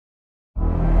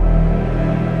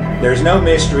There's no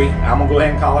mystery. I'm going to go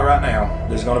ahead and call it right now.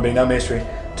 There's going to be no mystery.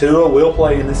 Tua will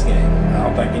play in this game. I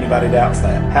don't think anybody doubts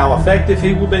that. How effective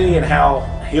he will be and how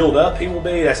healed up he will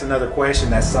be, that's another question.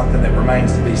 That's something that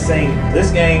remains to be seen. This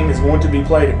game is going to be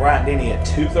played at Bryant-Denny at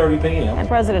 2:30 p.m. And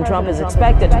President Trump is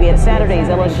expected to be at Saturday's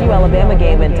LSU-Alabama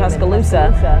game in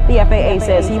Tuscaloosa. The FAA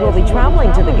says he will be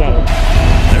traveling to the game.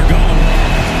 They're going.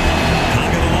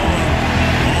 Hugging along.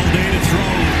 All day to throw.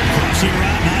 Crossing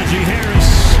right, Najee Harris.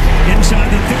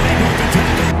 Inside the 30, broke the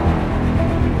tackle.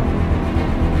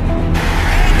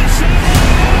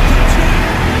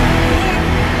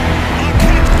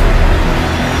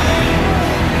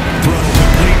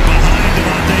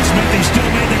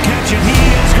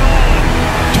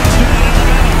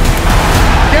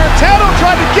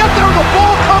 Tried to get there, the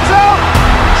ball comes out.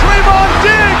 Trayvon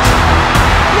Diggs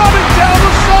running down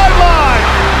the sideline.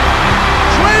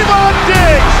 Trayvon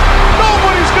Diggs,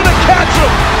 nobody's going to catch him.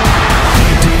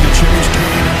 19 to chase,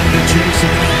 29 to chase,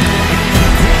 and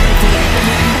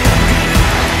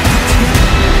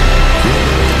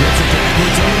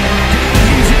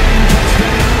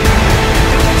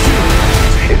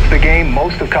it's the game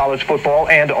most of college football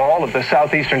and all of the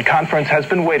Southeastern Conference has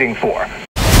been waiting for.